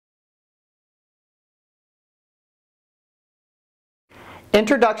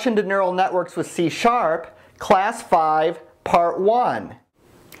Introduction to Neural Networks with C#, Class 5, Part 1.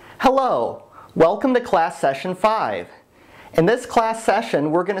 Hello, welcome to Class Session 5. In this class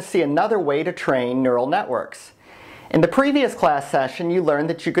session, we're going to see another way to train neural networks. In the previous class session, you learned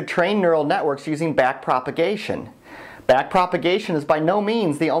that you could train neural networks using backpropagation. Backpropagation is by no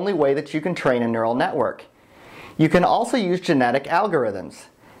means the only way that you can train a neural network. You can also use genetic algorithms.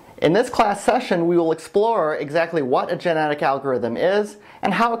 In this class session, we will explore exactly what a genetic algorithm is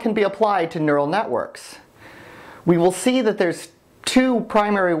and how it can be applied to neural networks. We will see that there's two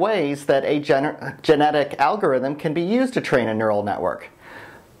primary ways that a genetic algorithm can be used to train a neural network.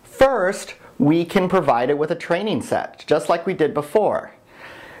 First, we can provide it with a training set, just like we did before.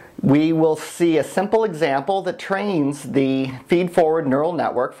 We will see a simple example that trains the feed-forward neural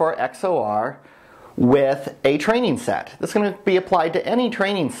network for XOR with a training set. This is going to be applied to any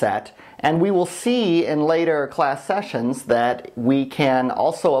training set, and we will see in later class sessions that we can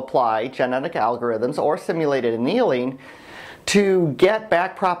also apply genetic algorithms or simulated annealing to get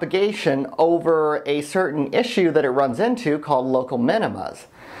backpropagation over a certain issue that it runs into called local minimas.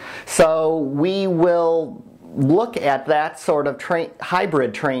 So we will look at that sort of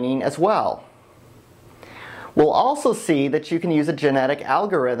hybrid training as well. We'll also see that you can use a genetic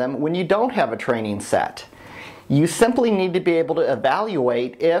algorithm when you don't have a training set. You simply need to be able to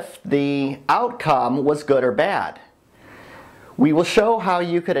evaluate if the outcome was good or bad. We will show how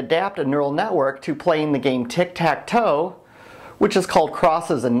you could adapt a neural network to playing the game tic-tac-toe, which is called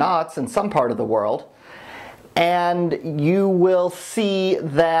crosses and knots in some part of the world. And you will see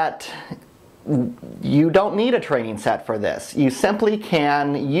that you don't need a training set for this. You simply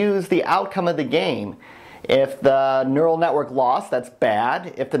can use the outcome of the game. If the neural network lost, that's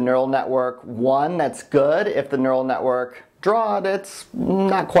bad. If the neural network won, that's good. If the neural network drawed, it's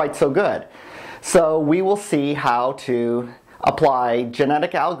not quite so good. So we will see how to apply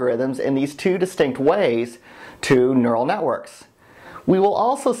genetic algorithms in these two distinct ways to neural networks. We will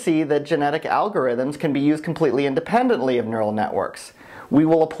also see that genetic algorithms can be used completely independently of neural networks. We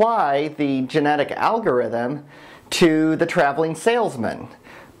will apply the genetic algorithm to the traveling salesman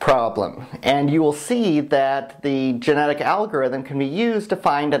problem, and you will see that the genetic algorithm can be used to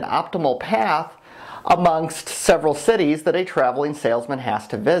find an optimal path amongst several cities that a traveling salesman has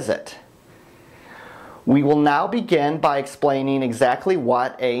to visit. We will now begin by explaining exactly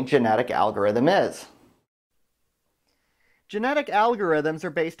what a genetic algorithm is. Genetic algorithms are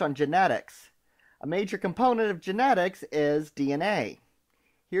based on genetics. A major component of genetics is DNA.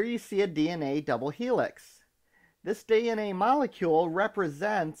 Here you see a DNA double helix. This DNA molecule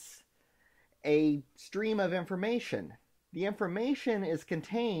represents a stream of information. The information is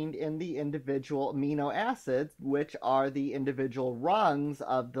contained in the individual amino acids, which are the individual rungs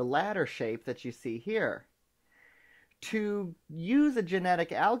of the ladder shape that you see here. To use a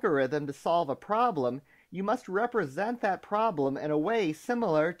genetic algorithm to solve a problem, you must represent that problem in a way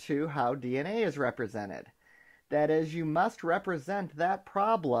similar to how DNA is represented. That is, you must represent that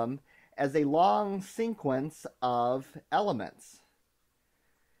problem as a long sequence of elements.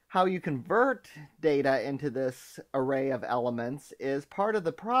 How you convert data into this array of elements is part of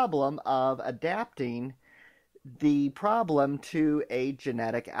the problem of adapting the problem to a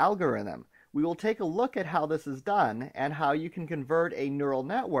genetic algorithm. We will take a look at how this is done and how you can convert a neural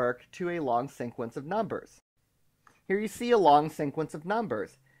network to a long sequence of numbers. Here you see a long sequence of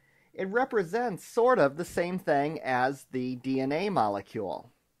numbers. It represents sort of the same thing as the DNA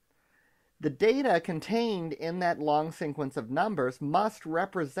molecule. The data contained in that long sequence of numbers must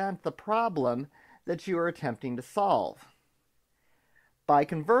represent the problem that you are attempting to solve. By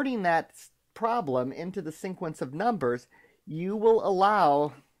converting that problem into the sequence of numbers, you will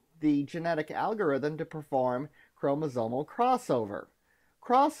allow the genetic algorithm to perform chromosomal crossover.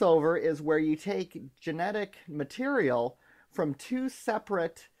 Crossover is where you take genetic material from two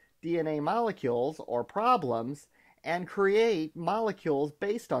separate DNA molecules or problems and create molecules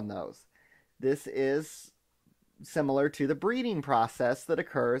based on those. This is similar to the breeding process that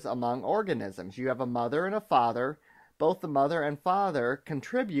occurs among organisms. You have a mother and a father. Both the mother and father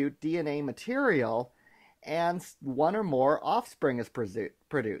contribute DNA material, and one or more offspring is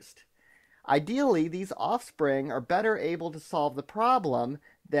produced. Ideally, these offspring are better able to solve the problem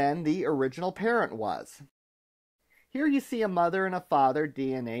than the original parent was. Here you see a mother and a father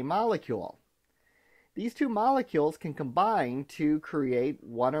DNA molecule. These two molecules can combine to create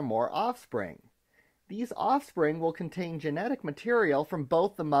one or more offspring. These offspring will contain genetic material from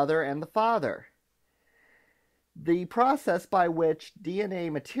both the mother and the father. The process by which DNA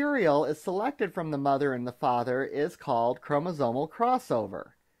material is selected from the mother and the father is called chromosomal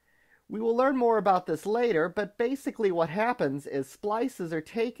crossover. We will learn more about this later, but basically what happens is splices are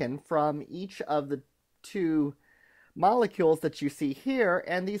taken from each of the two molecules that you see here,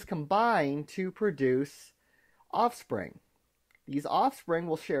 and these combine to produce offspring. These offspring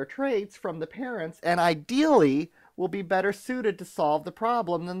will share traits from the parents and ideally will be better suited to solve the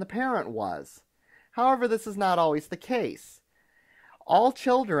problem than the parent was. However, this is not always the case. All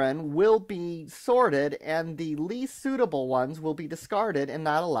children will be sorted and the least suitable ones will be discarded and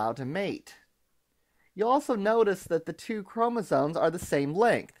not allowed to mate. You'll also notice that the two chromosomes are the same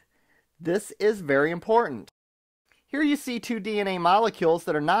length. This is very important. Here you see two DNA molecules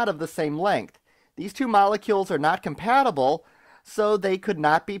that are not of the same length. These two molecules are not compatible, so they could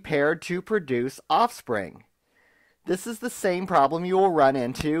not be paired to produce offspring. This is the same problem you will run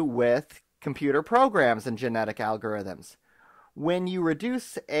into with computer programs and genetic algorithms. When you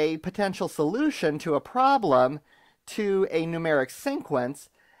reduce a potential solution to a problem to a numeric sequence,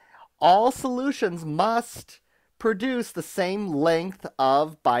 all solutions must produce the same length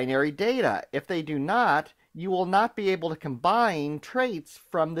of binary data. If they do not, you will not be able to combine traits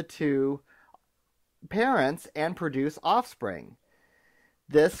from the two parents and produce offspring.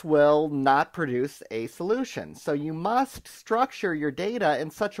 This will not produce a solution. So you must structure your data in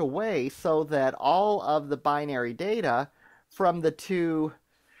such a way so that all of the binary data from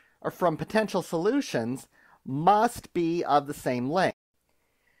from potential solutions must be of the same length.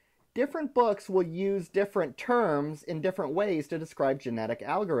 Different books will use different terms in different ways to describe genetic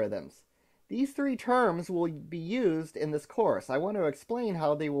algorithms. These three terms will be used in this course. I want to explain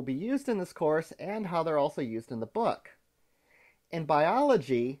how they will be used in this course and how they're also used in the book. In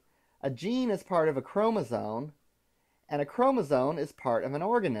biology, a gene is part of a chromosome, and a chromosome is part of an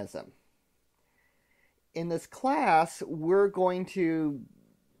organism. In this class, we're going to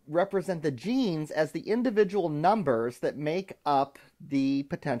represent the genes as the individual numbers that make up the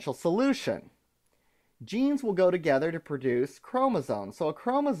potential solution. Genes will go together to produce chromosomes. So a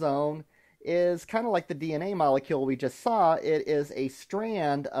chromosome is kind of like the DNA molecule we just saw. It is a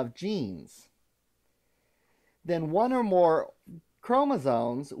strand of genes. Then one or more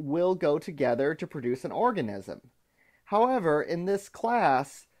chromosomes will go together to produce an organism. However, in this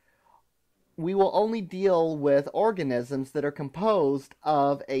class, we will only deal with organisms that are composed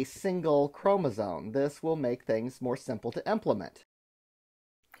of a single chromosome. This will make things more simple to implement.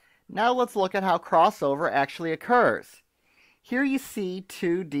 Now let's look at how crossover actually occurs. Here you see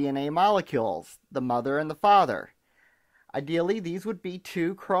two DNA molecules, the mother and the father. Ideally, these would be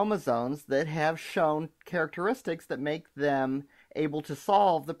two chromosomes that have shown characteristics that make them able to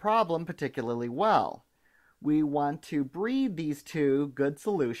solve the problem particularly well. We want to breed these two good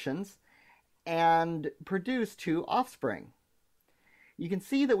solutions and produce two offspring. You can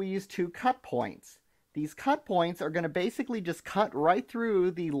see that we use two cut points. These cut points are going to basically just cut right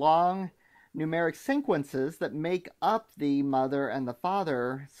through the long numeric sequences that make up the mother and the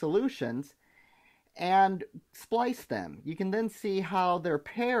father solutions and splice them. You can then see how they're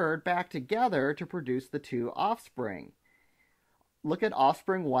paired back together to produce the two offspring. Look at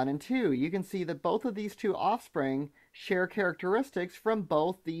offspring 1 and 2. You can see that both of these two offspring share characteristics from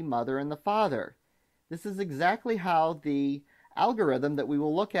both the mother and the father. This is exactly how the algorithm that we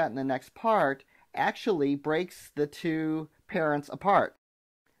will look at in the next part actually breaks the two parents apart.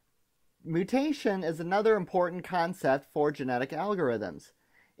 Mutation is another important concept for genetic algorithms.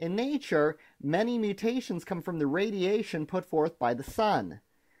 In nature, many mutations come from the radiation put forth by the sun.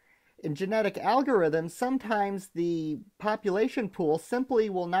 In genetic algorithms, sometimes the population pool simply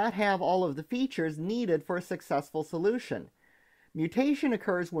will not have all of the features needed for a successful solution. Mutation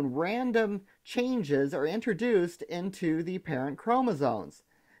occurs when random changes are introduced into the parent chromosomes.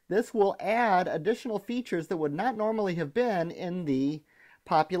 This will add additional features that would not normally have been in the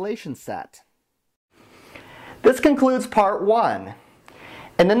population set. This concludes part 1.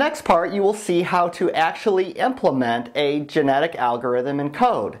 In the next part, you will see how to actually implement a genetic algorithm in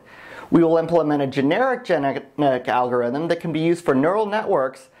code. We will implement a generic genetic algorithm that can be used for neural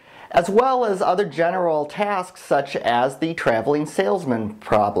networks as well as other general tasks such as the traveling salesman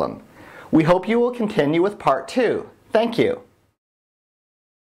problem. We hope you will continue with part 2. Thank you.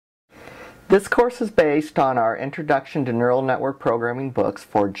 This course is based on our Introduction to Neural Network Programming books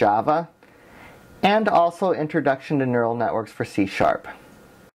for Java and also Introduction to Neural Networks for C#.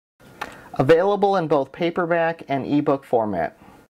 Available in both paperback and ebook format.